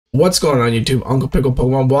What's going on YouTube? Uncle Pickle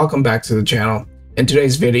Pokemon. Welcome back to the channel. In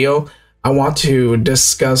today's video, I want to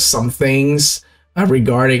discuss some things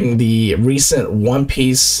regarding the recent One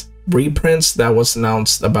Piece reprints that was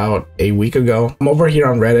announced about a week ago. I'm over here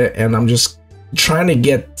on Reddit and I'm just trying to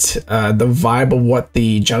get the vibe of what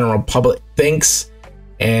the general public thinks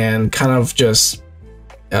and kind of just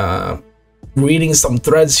reading some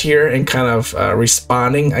threads here and kind of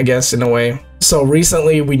responding, I guess, in a way. So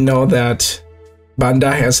recently we know that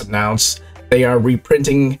Bandai has announced they are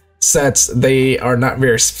reprinting sets. They are not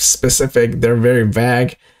very specific. They're very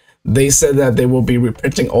vague. They said that they will be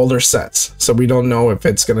reprinting older sets. So we don't know if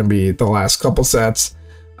it's going to be the last couple sets,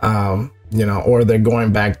 or they're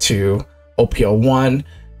going back to OPO1.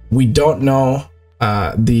 We don't know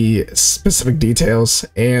the specific details.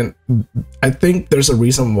 And I think there's a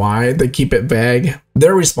reason why they keep it vague.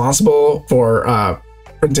 They're responsible for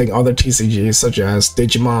printing other TCGs such as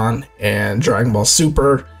Digimon and Dragon Ball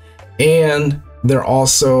Super, and they're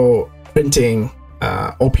also printing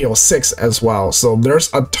OPO6 as well. So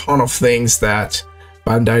there's a ton of things that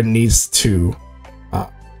Bandai needs to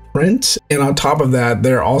print, and on top of that,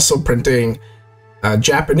 they're also printing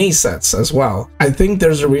Japanese sets as well. I think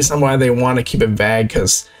there's a reason why they want to keep it vague,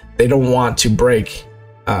 because they don't want to break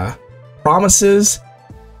promises,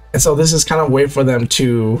 and so this is kind of a way for them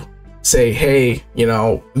to say, hey,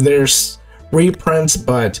 there's reprints,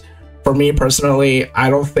 but for me personally, I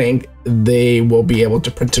don't think they will be able to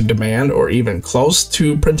print to demand or even close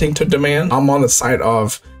to printing to demand. I'm on the side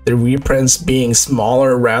of the reprints being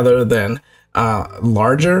smaller rather than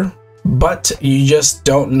larger, but you just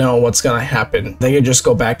don't know what's gonna happen. They could just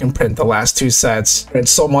go back and print the last two sets, print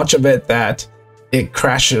so much of it that it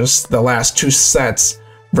crashes the last two sets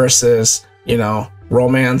versus,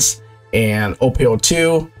 Romance and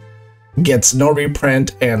OPO2 gets no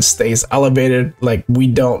reprint and stays elevated. Like, we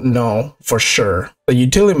don't know for sure. The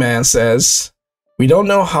utility man says, we don't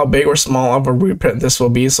know how big or small of a reprint this will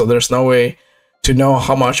be, so there's no way to know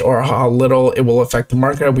how much or how little it will affect the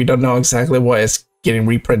market. We don't know exactly what is getting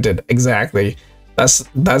reprinted. Exactly.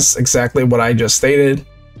 That's exactly what I just stated.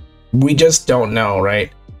 We just don't know,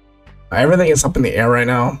 right? Everything is up in the air right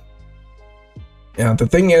now. Yeah, the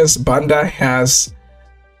thing is, Bandai has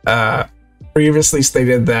previously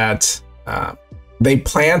stated that they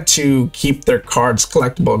plan to keep their cards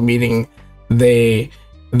collectible, meaning they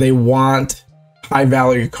want high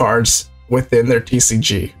value cards within their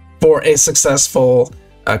TCG. For a successful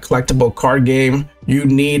collectible card game, you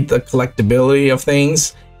need the collectability of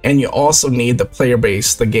things, and you also need the player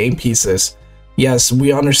base, the game pieces. Yes,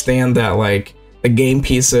 we understand that, like, the game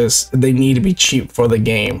pieces, they need to be cheap for the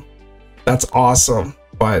game. That's awesome,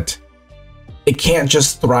 but it can't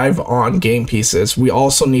just thrive on game pieces. We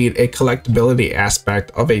also need a collectability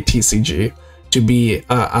aspect of a TCG to be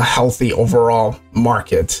a healthy overall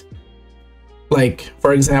market. Like,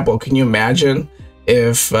 for example, can you imagine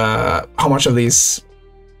if how much of these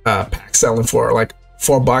packs selling for? Like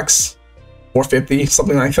 $4, $4.50,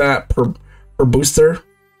 something like that per booster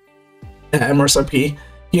at MSRP. Can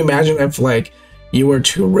you imagine if, like, you were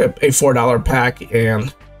to rip a $4 pack,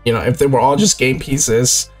 and if they were all just game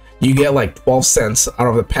pieces, you get like 12 cents out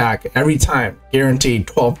of the pack every time, guaranteed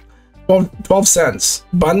 12 cents.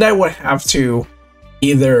 Bandai would have to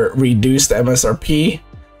either reduce the MSRP,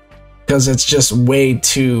 because it's just way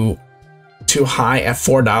too high at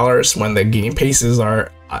 $4 when the game pieces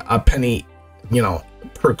are a penny,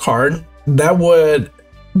 per card. That would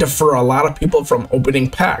defer a lot of people from opening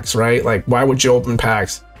packs, right? Like, why would you open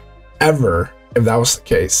packs ever if that was the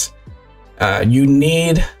case? You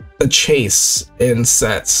need the chase in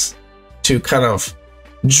sets to kind of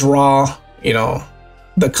draw, the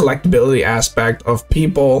collectability aspect of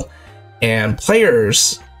people, and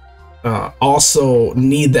players also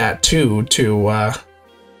need that too to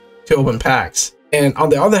open packs. And on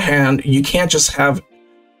the other hand, you can't just have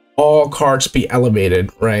all cards be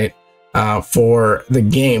elevated, right? For the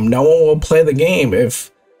game, no one will play the game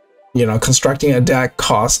if constructing a deck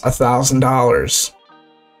costs $1,000.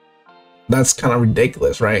 That's kind of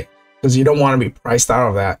ridiculous, right? Because you don't want to be priced out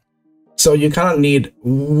of that. So you kind of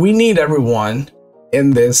we need everyone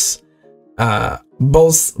in this,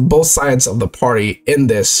 both sides of the party in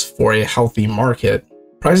this, for a healthy market.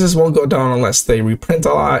 Prices won't go down unless they reprint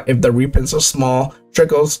a lot. If the reprints are small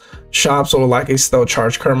trickles, shops will likely still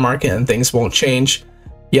charge current market and things won't change.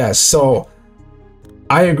 Yes, so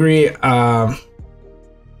I agree.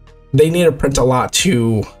 They need to print a lot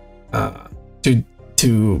to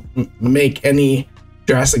make any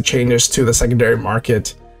drastic changes to the secondary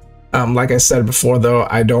market. Like I said before, though,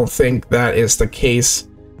 I don't think that is the case.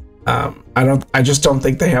 I just don't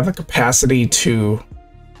think they have the capacity to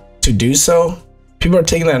do so. People are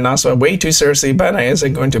taking that announcement way too seriously. Bandai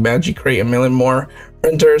isn't going to magically create a million more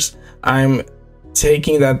printers. I'm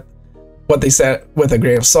taking that what they said with a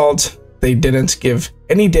grain of salt. They didn't give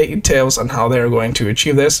any details on how they're going to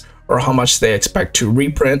achieve this or how much they expect to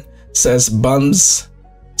reprint, says Buns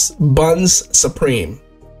Supreme.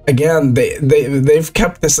 Again, they've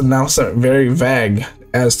kept this announcement very vague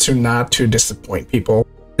as to not to disappoint people.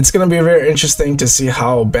 It's going to be very interesting to see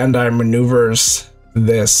how Bandai maneuvers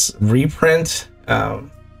this reprint.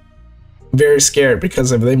 Very scared,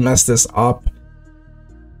 because if they mess this up,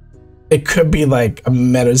 it could be like a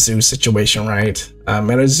MetaZoo situation, right?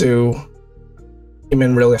 MetaZoo came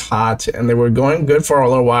in really hot and they were going good for a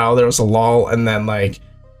little while. There was a lull, and then like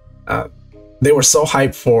they were so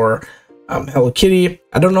hyped for Hello Kitty.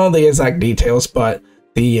 I don't know the exact details, but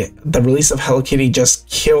the release of Hello Kitty just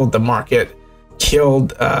killed the market,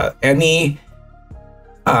 killed any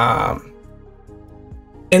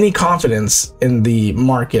confidence in the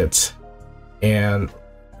market, and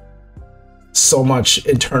so much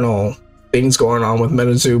internal things going on with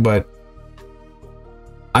MetaZoo. But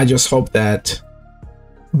I just hope that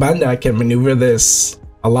Bandai can maneuver this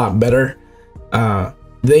a lot better.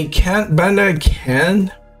 Bandai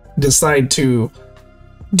can decide to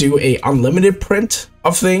do a unlimited print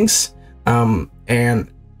of things, and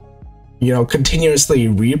continuously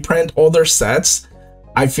reprint all their sets.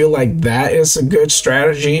 I feel like that is a good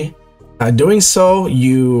strategy. Doing so,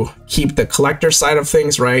 you keep the collector side of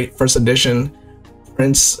things, right? First edition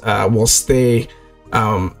prints will stay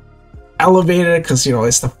elevated because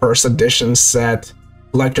it's the first edition set.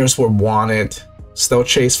 Collectors will want it, still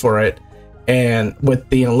chase for it. And with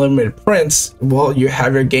the unlimited prints, well, you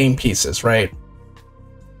have your game pieces, right?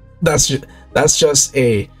 That's just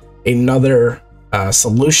another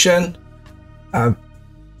solution.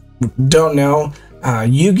 Don't know.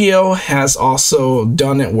 Yu-Gi-Oh has also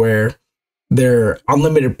done it where their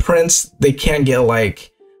unlimited prints, they can't get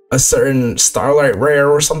like a certain Starlight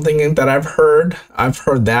Rare or something that I've heard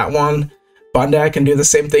that one. Bandai can do the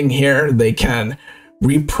same thing here. They can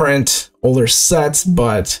reprint older sets,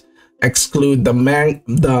 but exclude they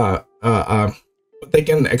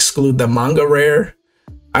can exclude the manga rare.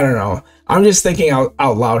 I don't know. I'm just thinking out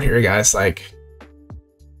loud here, guys. Like,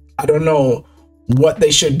 I don't know what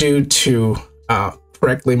they should do to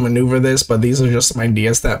correctly maneuver this, but these are just some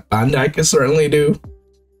ideas that Bandai can certainly do.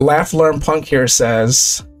 Laugh Learn Punk here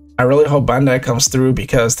says, I really hope Bandai comes through,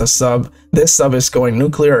 because this sub is going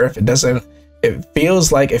nuclear. If it doesn't, it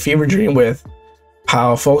feels like a fever dream with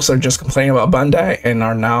how folks are just complaining about Bandai and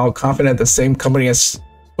are now confident the same company is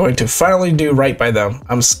going to finally do right by them.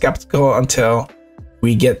 I'm skeptical until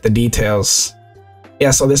we get the details.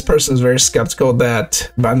 Yeah, so this person is very skeptical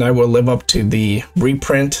that Bandai will live up to the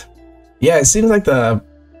reprint. Yeah, it seems like the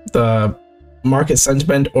market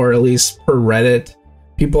sentiment, or at least per Reddit,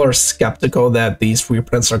 people are skeptical that these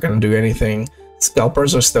reprints are going to do anything.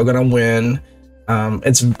 Scalpers are still going to win.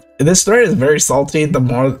 This thread is very salty the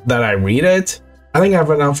more that I read it. I think I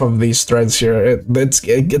have enough of these threads here.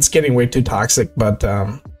 It's getting way too toxic, but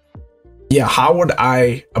yeah, how would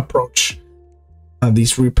I approach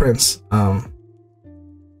these reprints?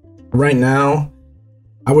 Right now,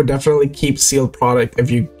 I would definitely keep sealed product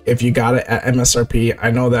if you got it at MSRP.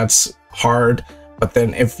 I know that's hard, but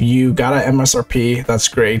then if you got it at MSRP, that's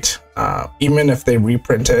great. Even if they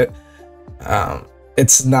reprint it,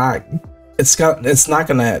 it's not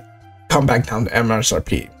gonna come back down to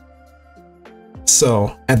MSRP.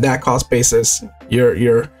 So at that cost basis,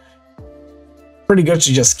 you're pretty good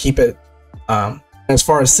to just keep it. As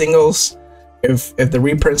far as singles, if the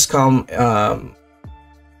reprints come,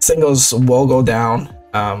 singles will go down.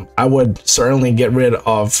 I would certainly get rid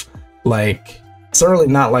of, like, certainly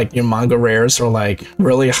not like your manga rares or like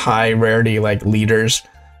really high rarity like leaders,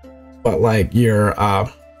 but like your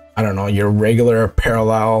I don't know, your regular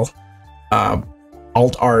parallel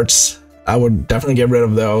alt arts. I would definitely get rid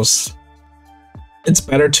of those. It's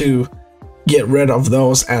better to get rid of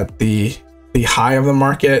those at the high of the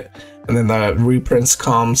market, and then the reprints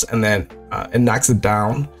comes and then it knocks it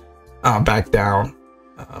down, back down.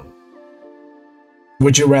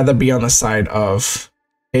 Would you rather be on the side of,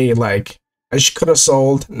 hey, like, I could have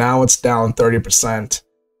sold, now it's down 30%,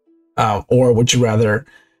 or would you rather,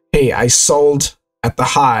 hey, I sold at the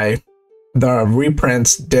high, the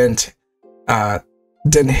reprints didn't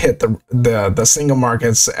hit the single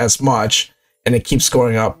markets as much, and it keeps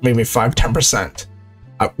going up maybe 5-10%.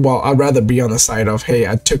 Well, I'd rather be on the side of, hey,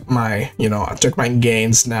 I took my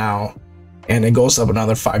gains now, and it goes up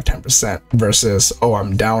another 5-10% versus, oh,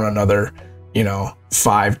 I'm down another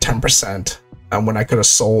 5-10% when I could have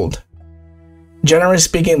sold. generally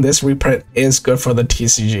speaking, this reprint is good for the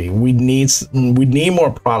TCG. We need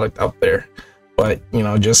more product out there, but you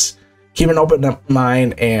know, just keep an open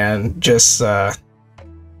mind and just I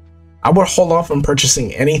would hold off on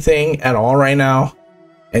purchasing anything at all right now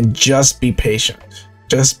and just be patient.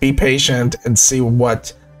 Just be patient and see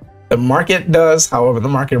what the market does, however the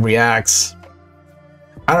market reacts.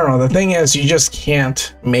 I don't know. The thing is, you just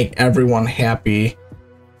can't make everyone happy.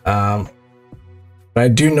 But I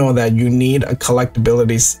do know that you need a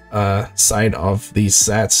collectability side of these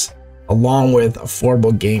sets along with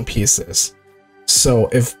affordable game pieces. So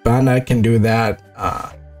if Bandai can do that,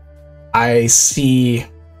 I see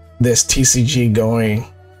this TCG going,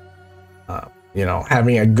 you know,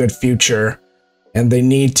 having a good future, and they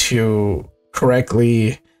need to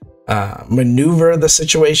correctly maneuver the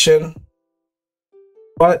situation.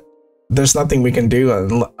 But there's nothing we can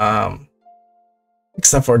do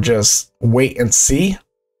except for just wait and see.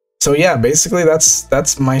 So yeah, basically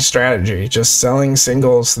that's my strategy. Just selling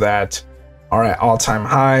singles that are at all-time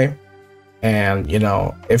high, and you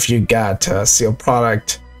know, if you got a sealed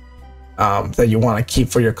product that you want to keep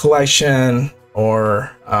for your collection,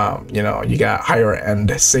 or you know, you got higher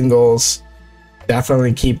end singles,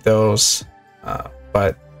 definitely keep those.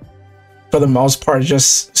 But for the most part,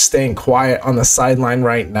 just staying quiet on the sideline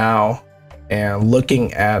right now and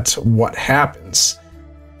looking at what happens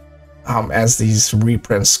as these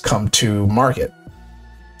reprints come to market.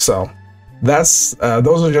 So that's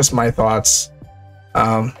those are just my thoughts.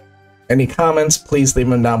 Any comments, please leave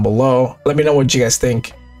them down below. Let me know what you guys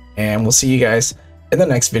think, and we'll see you guys in the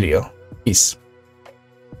next video. Peace.